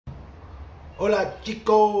Hola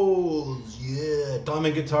chicos, yeah,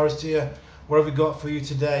 Diamond Guitarist here. What have we got for you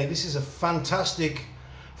today? This is a fantastic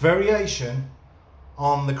variation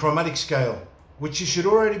on the chromatic scale, which you should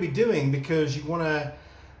already be doing because you want to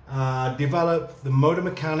develop the motor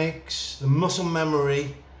mechanics, the muscle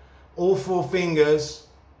memory, all four fingers.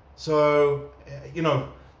 So, you know,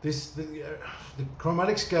 the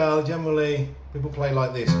chromatic scale, generally people play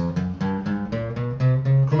like this.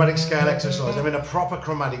 Chromatic scale exercise, I mean a proper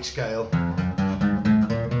chromatic scale.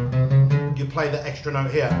 You play the extra note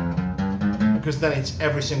here because then it's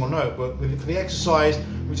every single note, but for the exercise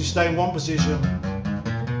we just stay in one position and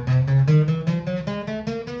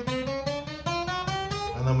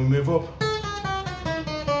then we move up.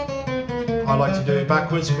 I like to do it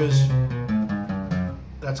backwards because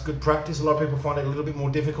that's good practice. A lot of people find it a little bit more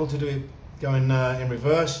difficult to do it going in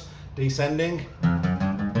reverse, descending.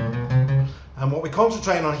 And what we're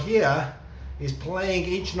concentrating on here is playing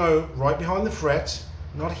each note right behind the fret,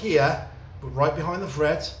 not here, but right behind the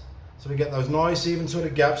fret. So we get those nice even sort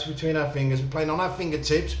of gaps between our fingers. We're playing on our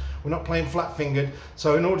fingertips, we're not playing flat fingered.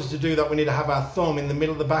 So in order to do that we need to have our thumb in the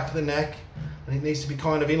middle of the back of the neck, and it needs to be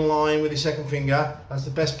kind of in line with your second finger. That's the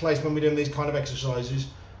best place when we're doing these kind of exercises.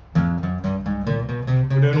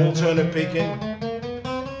 We're doing alternate picking.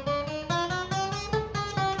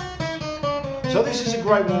 So this is a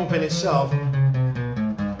great warm-up in itself.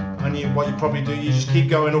 And what you probably do, you just keep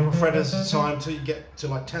going up a fret at a time till you get to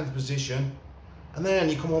like 10th position, and then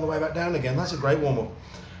you come all the way back down again. That's a great warm-up.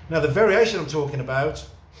 Now the variation I'm talking about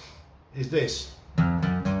is this.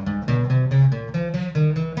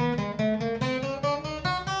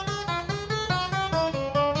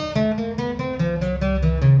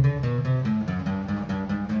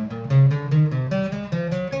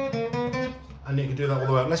 And you can do that all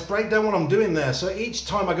the way up. Let's break down what I'm doing there. So each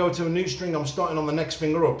time I go to a new string, I'm starting on the next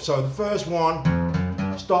finger up. So the first one,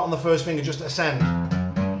 start on the first finger, just ascend.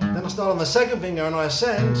 Then I start on the second finger and I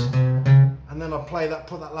ascend, and then I play that,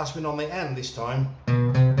 put that last one on the end this time,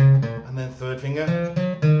 and then third finger,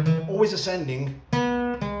 always ascending.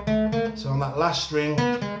 So on that last string,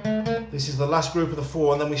 this is the last group of the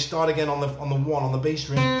four, and then we start again on the one on the B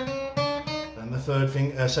string, and the third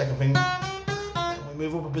finger, second finger. And we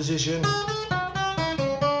move up a position.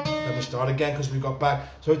 Start again because we've got back.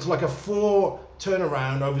 So it's like a 4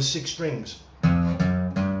 turnaround over 6 strings.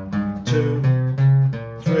 2,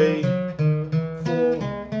 3, 4,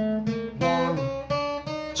 1,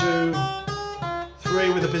 2, 3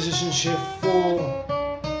 with a position shift. 4,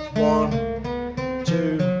 1,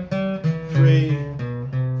 2, 3,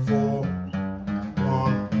 4,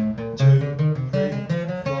 1, 2, 3,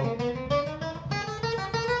 4.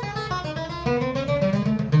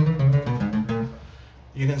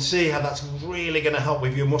 You can see how that's really going to help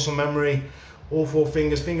with your muscle memory, all four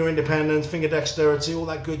fingers, finger independence, finger dexterity, all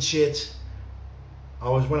that good shit.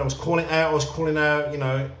 When I was calling out, you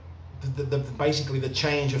know, basically the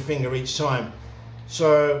change of finger each time.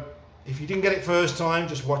 So if you didn't get it first time,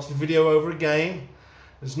 just watch the video over again.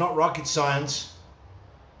 It's not rocket science.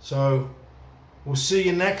 So we'll see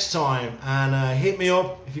you next time, and hit me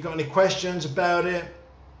up if you've got any questions about it.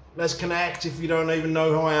 Let's connect. If you don't even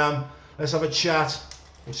know who I am, let's have a chat.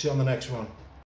 We'll see you on the next one.